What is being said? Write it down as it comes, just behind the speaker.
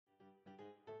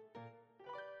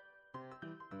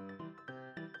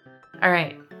All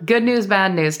right. Good news,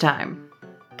 bad news time.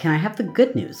 Can I have the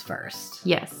good news first?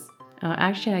 Yes.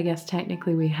 Actually, I guess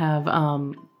technically we have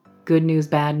good news,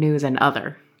 bad news, and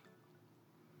other.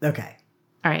 Okay.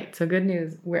 All right. So good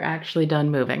news. We're actually done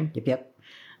moving. Yep.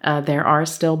 There are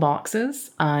still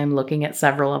boxes. I'm looking at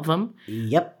several of them.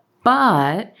 Yep.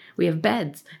 But we have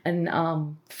beds and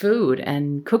food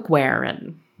and cookware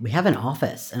and... We have an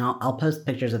office, and I'll post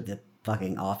pictures of the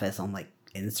fucking office on, like,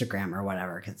 Instagram or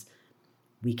whatever, because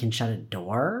we can shut a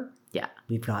door. Yeah.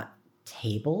 We've got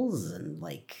tables and,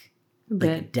 like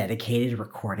a dedicated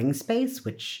recording space,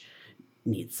 which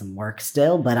needs some work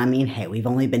still. But, I mean, hey, we've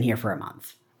only been here for a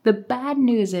month. The bad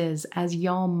news is, as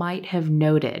y'all might have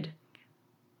noted,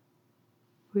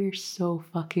 we're so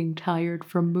fucking tired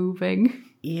from moving.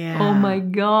 Yeah. Oh, my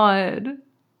God.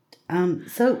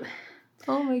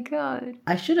 Oh my God.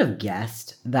 I should have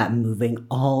guessed that moving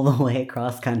all the way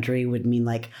across country would mean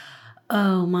like,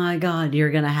 oh my God,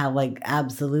 you're going to have like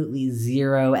absolutely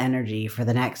zero energy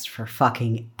for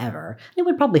fucking ever. It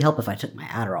would probably help if I took my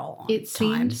Adderall on It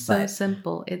seems so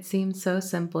simple. It seems so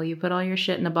simple. You put all your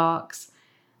shit in a box.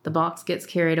 The box gets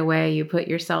carried away. You put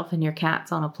yourself and your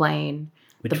cats on a plane.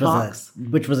 Which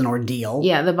was an ordeal.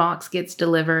 Yeah, the box gets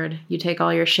delivered. You take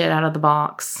all your shit out of the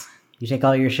box. You take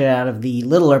all your shit out of the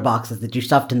littler boxes that you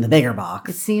stuffed in the bigger box.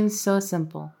 It seems so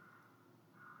simple.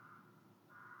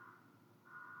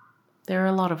 There are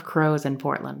a lot of crows in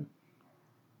Portland.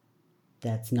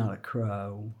 That's not a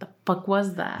crow. The fuck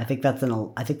was that? I think that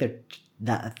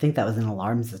was an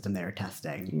alarm system they were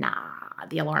testing. Nah,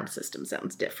 the alarm system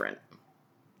sounds different.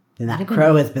 And that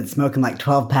crow has been smoking like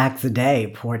 12 packs a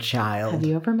day, poor child. Have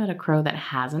you ever met a crow that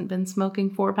hasn't been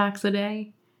smoking 4 packs a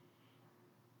day?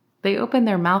 They open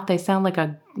their mouth, they sound like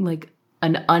an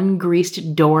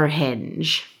ungreased door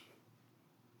hinge.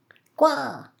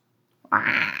 Quah.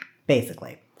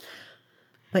 Basically.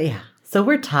 But yeah, so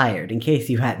we're tired, in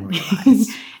case you hadn't realized.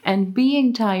 And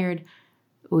being tired,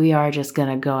 we are just going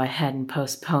to go ahead and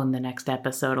postpone the next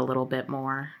episode a little bit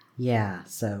more. Yeah,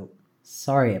 so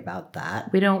sorry about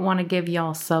that. We don't want to give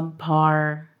y'all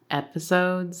subpar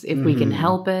episodes if we can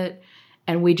help it.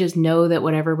 And we just know that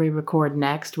whatever we record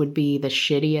next would be the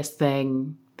shittiest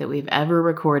thing that we've ever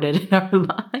recorded in our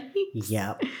lives.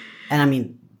 Yep. And I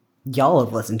mean, y'all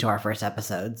have listened to our first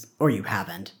episodes, or you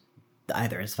haven't.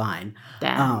 Either is fine.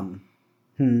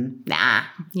 Nah,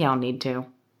 y'all need to.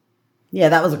 Yeah,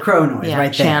 that was a crow noise right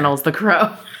there. Channels the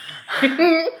crow.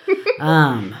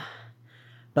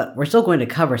 But we're still going to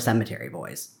cover Cemetery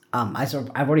Boys. I've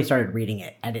already started reading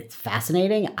it, and it's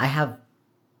fascinating. I have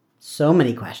so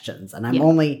many questions, and I'm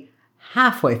only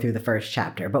halfway through the first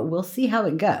chapter, but we'll see how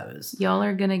it goes. Y'all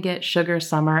are going to get Sugar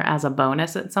Summer as a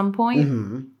bonus at some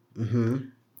point.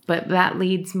 But that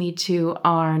leads me to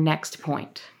our next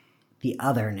point. The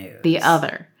other news. The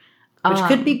other. Which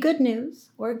could be good news,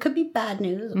 or it could be bad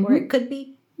news, or it could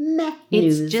be meh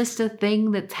news. It's just a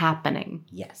thing that's happening.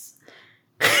 Yes.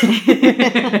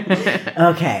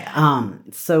 Okay,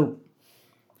 so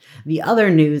the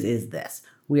other news is this.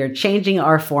 We are changing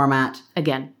our format.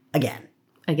 Again.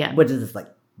 Which is this, like,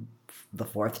 the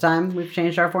 4th time we've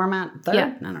changed our format? 3rd?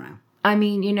 Yeah. I don't know. I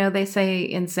mean, you know, they say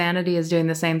insanity is doing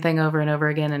the same thing over and over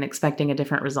again and expecting a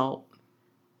different result.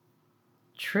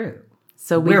 True.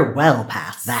 So we're well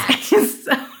past that.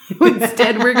 So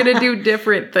instead, we're going to do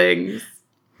different things.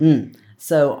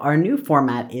 So our new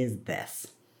format is this.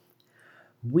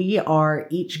 We are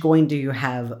each going to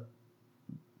have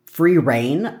free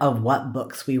reign of what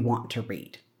books we want to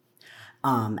read.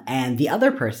 And the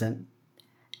other person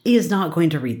is not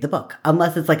going to read the book.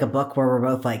 Unless it's like a book where we're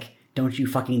both like, don't you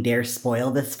fucking dare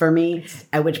spoil this for me.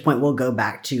 At which point we'll go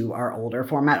back to our older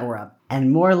format.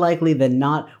 And more likely than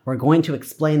not, we're going to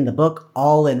explain the book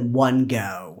all in one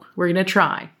go. We're going to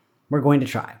try.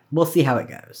 We'll see how it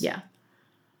goes. Yeah.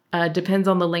 Depends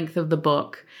on the length of the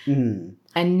book. Mm-hmm.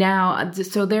 And now,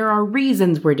 so there are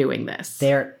reasons we're doing this.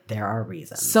 There are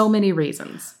reasons. So many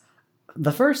reasons.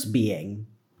 The first being,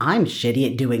 I'm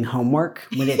shitty at doing homework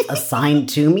when it's assigned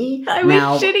to me. I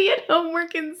was shitty at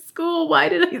homework in school. Why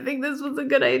did I think this was a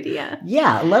good idea?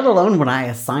 Yeah, let alone when I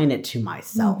assign it to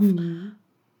myself. Mm-hmm.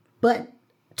 But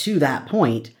to that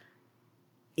point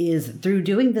is through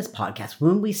doing this podcast,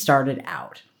 when we started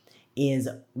out, is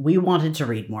we wanted to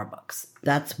read more books.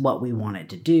 That's what we wanted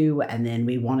to do. And then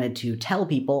we wanted to tell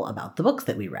people about the books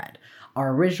that we read.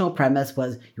 Our original premise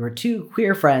was your 2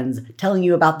 queer friends telling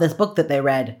you about this book that they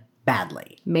read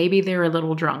badly. Maybe they're a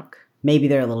little drunk.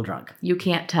 You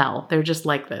can't tell. They're just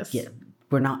like this. Yeah,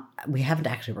 we haven't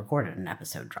actually recorded an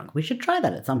episode drunk. We should try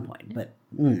that at some point.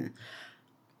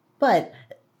 But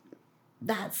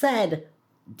that said,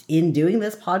 in doing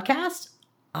this podcast,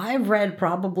 I've read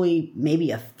probably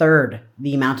maybe a third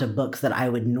the amount of books that I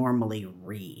would normally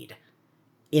read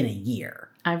in a year.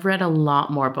 I've read a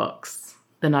lot more books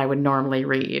than I would normally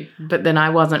read, but then I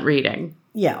wasn't reading.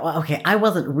 Yeah, well, okay, I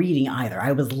wasn't reading either.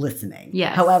 I was listening.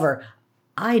 Yes. However,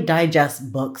 I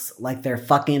digest books like they're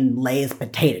fucking Lay's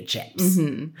potato chips.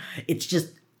 Mm-hmm. It's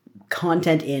just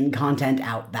content in, content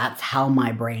out. That's how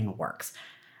my brain works.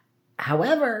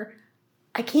 However,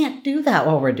 I can't do that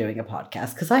while we're doing a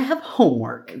podcast because I have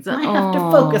homework. I have to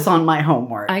focus on my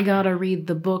homework. I gotta read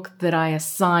the book that I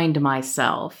assigned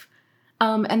myself.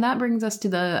 And that brings us to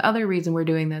the other reason we're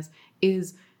doing this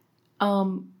is,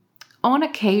 on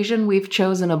occasion we've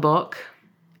chosen a book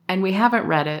and we haven't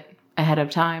read it ahead of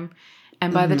time.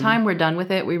 And by the time we're done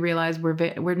with it, we realize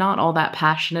we're not all that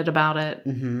passionate about it.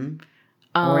 Mm-hmm.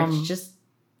 Or it's just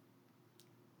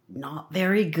not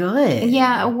very good.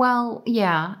 Yeah, well,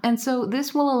 yeah. And so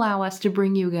this will allow us to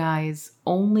bring you guys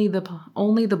only the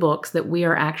books that we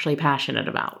are actually passionate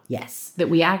about. Yes. That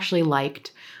we actually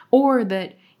liked, or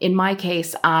that, in my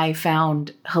case, I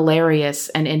found hilarious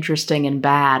and interesting and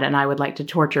bad and I would like to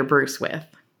torture Bruce with.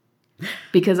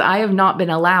 Because I have not been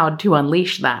allowed to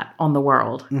unleash that on the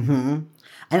world. Mm-hmm.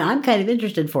 And I'm kind of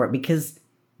interested for it because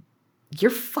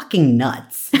you're fucking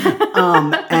nuts.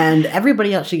 And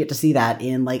everybody else should get to see that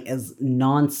in like as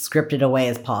non-scripted a way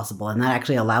as possible. And that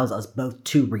actually allows us both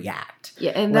to react.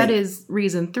 Yeah, and that is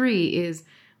reason 3 is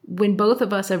when both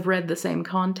of us have read the same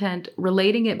content,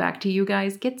 relating it back to you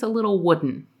guys gets a little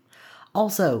wooden.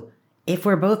 Also, if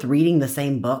we're both reading the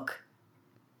same book,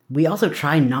 we also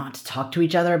try not to talk to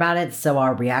each other about it, so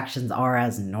our reactions are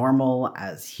as normal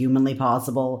as humanly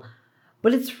possible.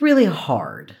 But it's really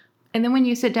hard. And then when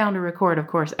you sit down to record, of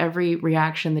course, every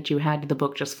reaction that you had to the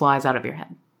book just flies out of your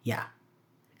head. Yeah.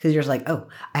 Because you're just like, oh,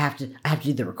 I have to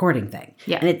do the recording thing.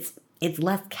 Yeah. And it's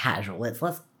less casual. It's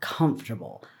less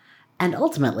comfortable. And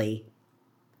ultimately,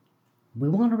 we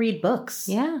want to read books.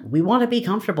 Yeah. We want to be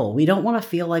comfortable. We don't want to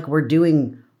feel like we're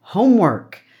doing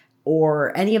homework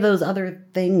or any of those other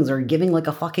things or giving like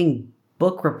a fucking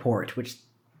book report, which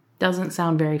doesn't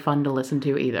sound very fun to listen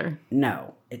to either.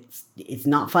 No, it's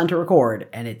not fun to record,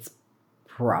 and it's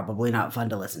probably not fun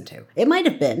to listen to. It might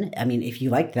have been. I mean, if you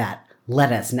like that,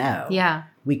 let us know. Yeah.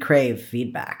 We crave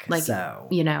feedback. Like, so,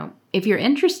 if you're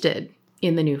interested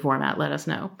in the new format, let us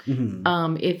know.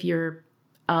 Mm-hmm. If you're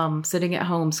sitting at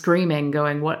home screaming,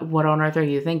 going, what on earth are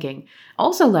you thinking?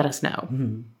 Also let us know.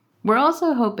 Mm-hmm. We're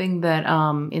also hoping that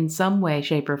in some way,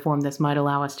 shape, or form, this might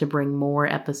allow us to bring more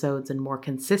episodes and more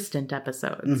consistent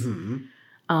episodes. Mm-hmm.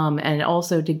 And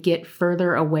also to get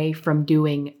further away from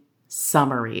doing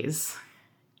summaries.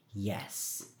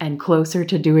 Yes. And closer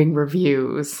to doing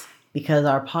reviews. Because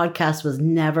our podcast was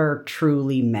never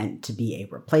truly meant to be a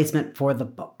replacement for the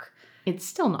book. It's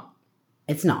still not.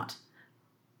 It's not.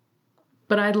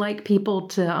 But I'd like people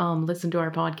to listen to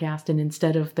our podcast, and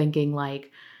instead of thinking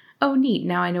like, oh, neat,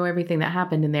 now I know everything that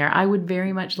happened in there, I would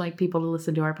very much like people to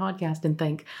listen to our podcast and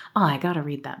think, oh, I gotta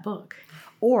read that book.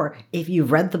 Or if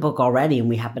you've read the book already and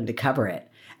we happen to cover it,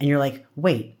 and you're like,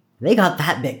 wait, they got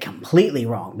that bit completely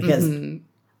wrong. Because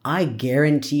I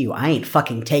guarantee you, I ain't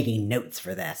fucking taking notes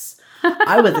for this.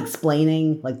 I was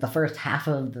explaining like the first half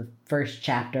of the first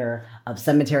chapter of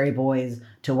Cemetery Boys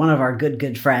to one of our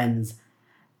good friends.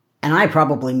 And I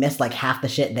probably missed like half the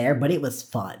shit there, but it was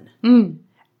fun.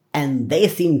 And they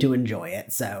seemed to enjoy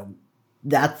it. So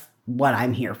that's what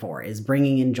I'm here for, is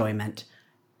bringing enjoyment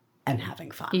and having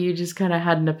fun. You just kind of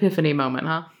had an epiphany moment,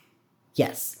 huh?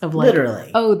 Yes. Of like, literally.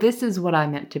 Oh, this is what I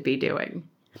meant to be doing.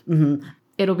 Mm-hmm.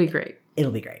 It'll be great.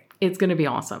 It'll be great. It's going to be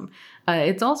awesome.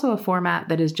 It's also a format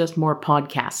that is just more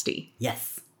podcasty.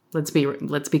 Yes. Let's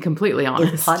be completely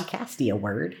honest. Is podcasty a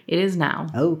word? It is now.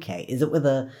 Okay. Is it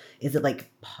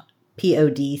like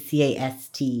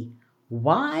PODCASTY,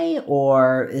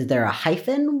 or is there a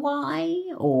hyphen Y,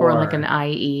 or like an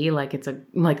IE, like it's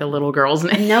like a little girl's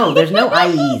name? No, there's no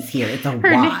IEs here. It's a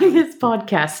Her Y. name is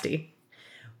Podcasty.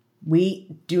 We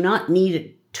do not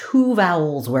need 2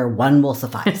 vowels where one will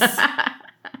suffice.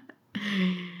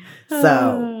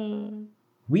 So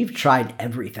we've tried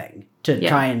everything to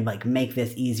try and like make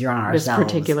this easier on ourselves.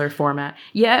 This particular format.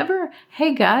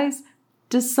 Hey guys,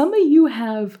 does some of you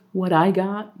have what I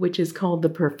got, which is called the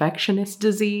perfectionist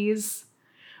disease,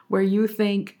 where you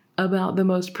think about the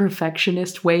most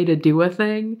perfectionist way to do a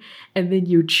thing, and then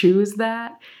you choose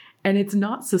that, and it's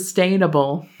not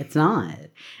sustainable. It's not.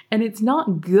 And it's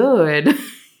not good.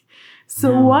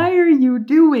 So why are you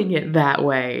doing it that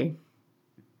way?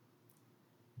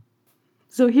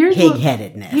 So here's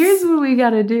pig-headedness. Here's what we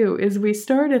gotta do, is we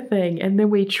start a thing, and then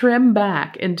we trim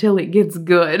back until it gets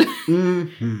good.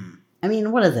 Mm-hmm. I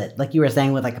mean, what is it? Like you were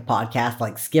saying with like a podcast,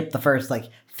 like skip the first like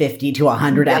 50 to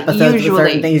 100 episodes with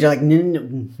certain things. You're like,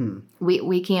 no.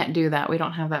 We can't do that. We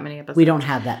don't have that many episodes. We don't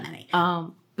have that many.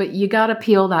 But you gotta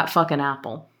peel that fucking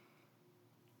apple.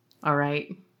 All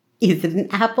right? Is it an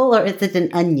apple or is it an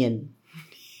onion?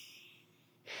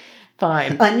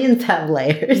 Fine. Onions have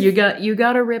layers. You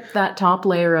gotta rip that top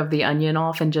layer of the onion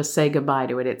off and just say goodbye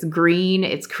to it. It's green,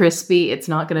 it's crispy, it's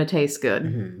not gonna taste good.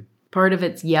 Mm-hmm. Part of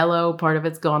it's yellow, part of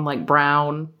it's gone like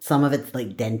brown. Some of it's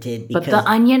like dented. But the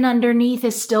onion underneath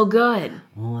is still good.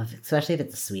 Well, especially if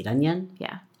it's a sweet onion.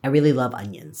 Yeah. I really love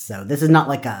onions. So this is not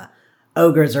like a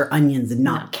ogres or onions and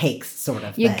not cakes sort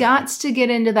of thing. You gots to get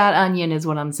into that onion is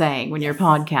what I'm saying when you're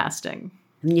podcasting.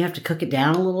 And you have to cook it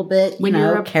down a little bit,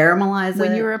 caramelize it.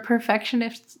 When you're a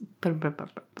perfectionist...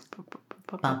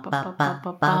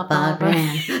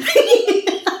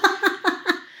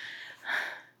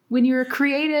 When you're a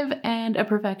creative and a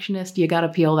perfectionist, you gotta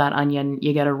peel that onion.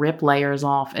 You gotta rip layers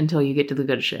off until you get to the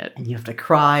good shit. And you have to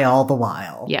cry all the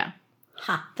while. Yeah.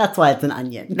 Ha, that's why it's an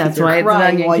onion. That's why it's an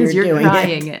onion, because you're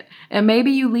crying it. And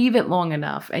maybe you leave it long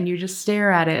enough and you just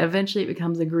stare at it. Eventually it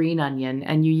becomes a green onion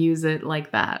and you use it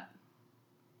like that.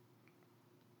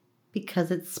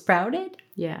 Because it's sprouted?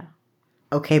 Yeah.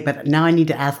 Okay, but now I need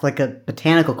to ask like a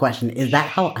botanical question. Is that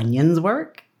how onions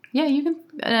work? Yeah, you can.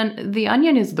 And the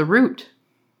onion is the root.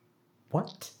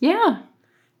 What? Yeah.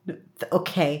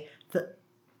 Okay. The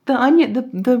onion,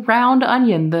 the round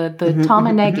onion, the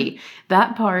tamanegi,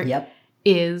 that part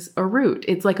is a root.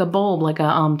 It's like a bulb, like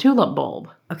a tulip bulb.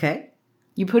 Okay.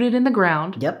 You put it in the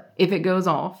ground. Yep. If it goes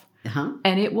off.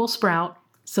 And it will sprout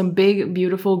some big,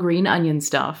 beautiful green onion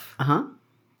stuff.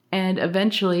 And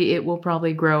eventually it will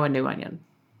probably grow a new onion.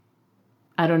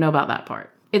 I don't know about that part.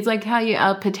 It's like how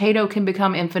a potato can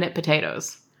become infinite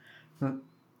potatoes.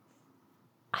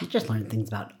 I just learned things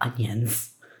about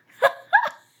onions.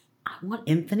 I want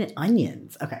infinite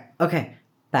onions. Okay.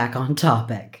 Back on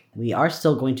topic. We are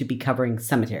still going to be covering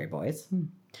Cemetery Boys.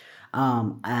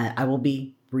 I will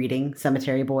be reading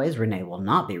Cemetery Boys. Renee will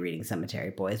not be reading Cemetery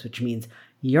Boys, which means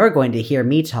you're going to hear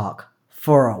me talk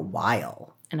for a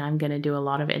while. And I'm going to do a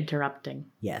lot of interrupting.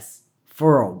 Yes,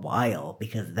 for a while,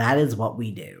 because that is what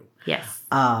we do. Yes.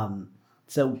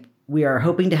 So we are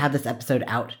hoping to have this episode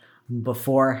out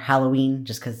before Halloween,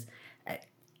 just because it's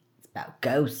about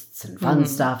ghosts and fun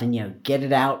stuff, and get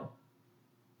it out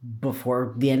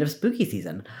before the end of spooky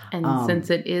season. And since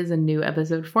it is a new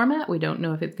episode format, we don't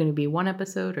know if it's going to be 1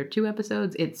 episode or 2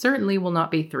 episodes. It certainly will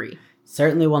not be 3.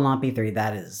 Certainly will not be 3.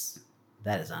 That is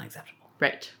unacceptable.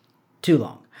 Right. Too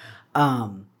long.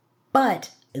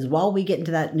 But as while we get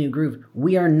into that new groove,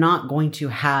 we are not going to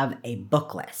have a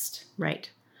book list.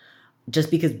 Right. Just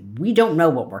because we don't know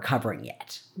what we're covering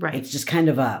yet. Right. It's just kind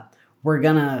of we're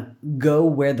gonna go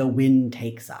where the wind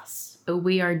takes us.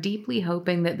 We are deeply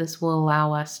hoping that this will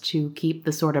allow us to keep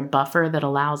the sort of buffer that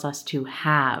allows us to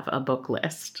have a book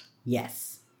list.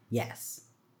 Yes.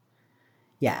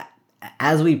 Yeah.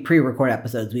 As we pre-record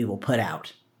episodes, we will put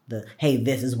out hey,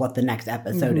 this is what the next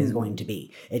episode is going to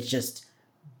be. It's just,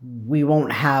 we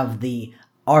won't have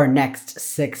our next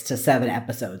 6 to 7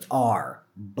 episodes are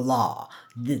blah.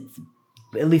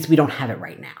 At least we don't have it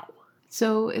right now.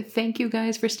 So thank you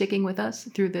guys for sticking with us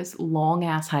through this long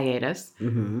ass hiatus.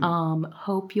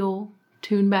 Hope you'll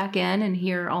tune back in and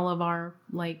hear all of our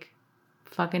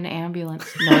fucking ambulance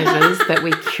noises that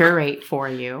we curate for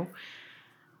you.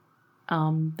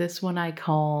 This one I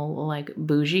call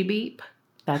bougie beep.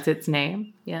 That's its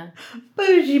name. Yeah.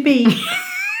 Bougie beep.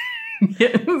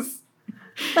 Yes.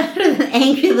 Better than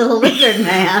Angry Little Lizard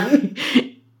Man.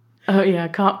 Oh, yeah.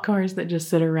 Cop cars that just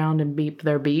sit around and beep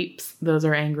their beeps. Those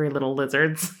are angry little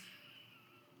lizards.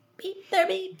 Beep their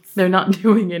beeps. They're not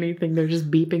doing anything. They're just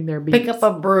beeping their beeps. Pick up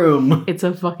a broom. It's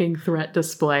a fucking threat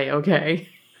display, okay?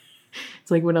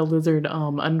 It's like when a lizard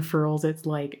unfurls its,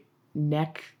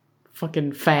 neck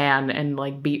fucking fan and,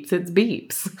 beeps its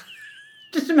beeps.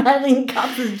 Just imagining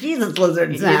cops as Jesus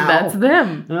lizards now. Yeah, that's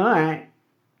them. All right.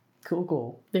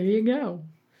 Cool. There you go.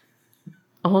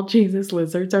 All Jesus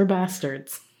lizards are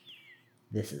bastards.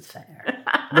 This is fair.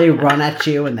 They run at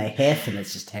you and they hiss and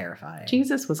it's just terrifying.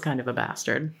 Jesus was kind of a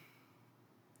bastard.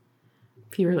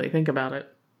 If you really think about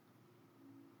it.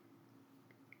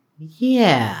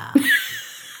 Yeah.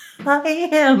 I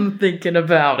am thinking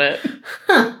about it.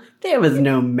 Huh. There was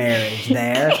no marriage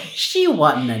there. She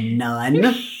wasn't a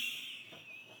nun.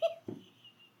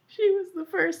 She was the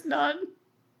first nun.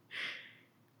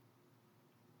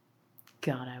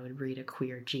 God, I would read a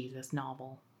queer Jesus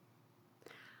novel.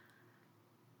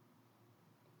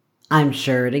 I'm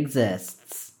sure it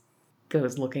exists.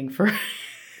 Goes looking for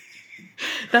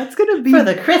That's going to be... For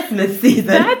the Christmas season.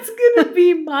 That's going to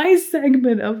be my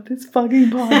segment of this fucking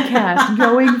podcast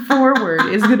going forward,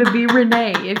 is going to be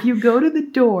Renee. If you go to the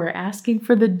door asking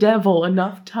for the devil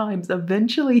enough times,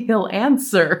 eventually he'll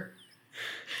answer.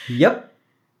 Yep.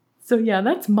 So yeah,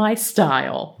 that's my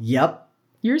style. Yep.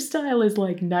 Your style is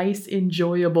like nice,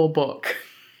 enjoyable book.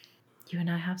 You and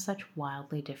I have such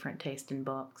wildly different taste in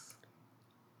books.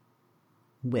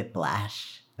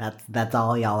 Whiplash. That's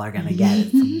all y'all are gonna get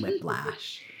is some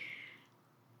whiplash.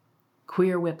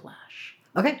 Queer whiplash.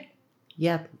 Okay.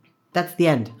 Yeah, that's the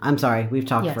end. I'm sorry. We've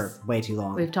talked for way too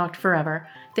long. We've talked forever.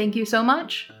 Thank you so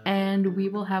much. And we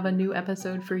will have a new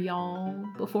episode for y'all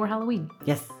before Halloween.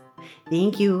 Yes.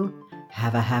 Thank you.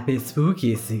 Have a happy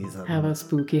spooky season. Have a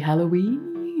spooky Halloween.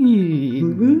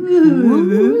 Ooh.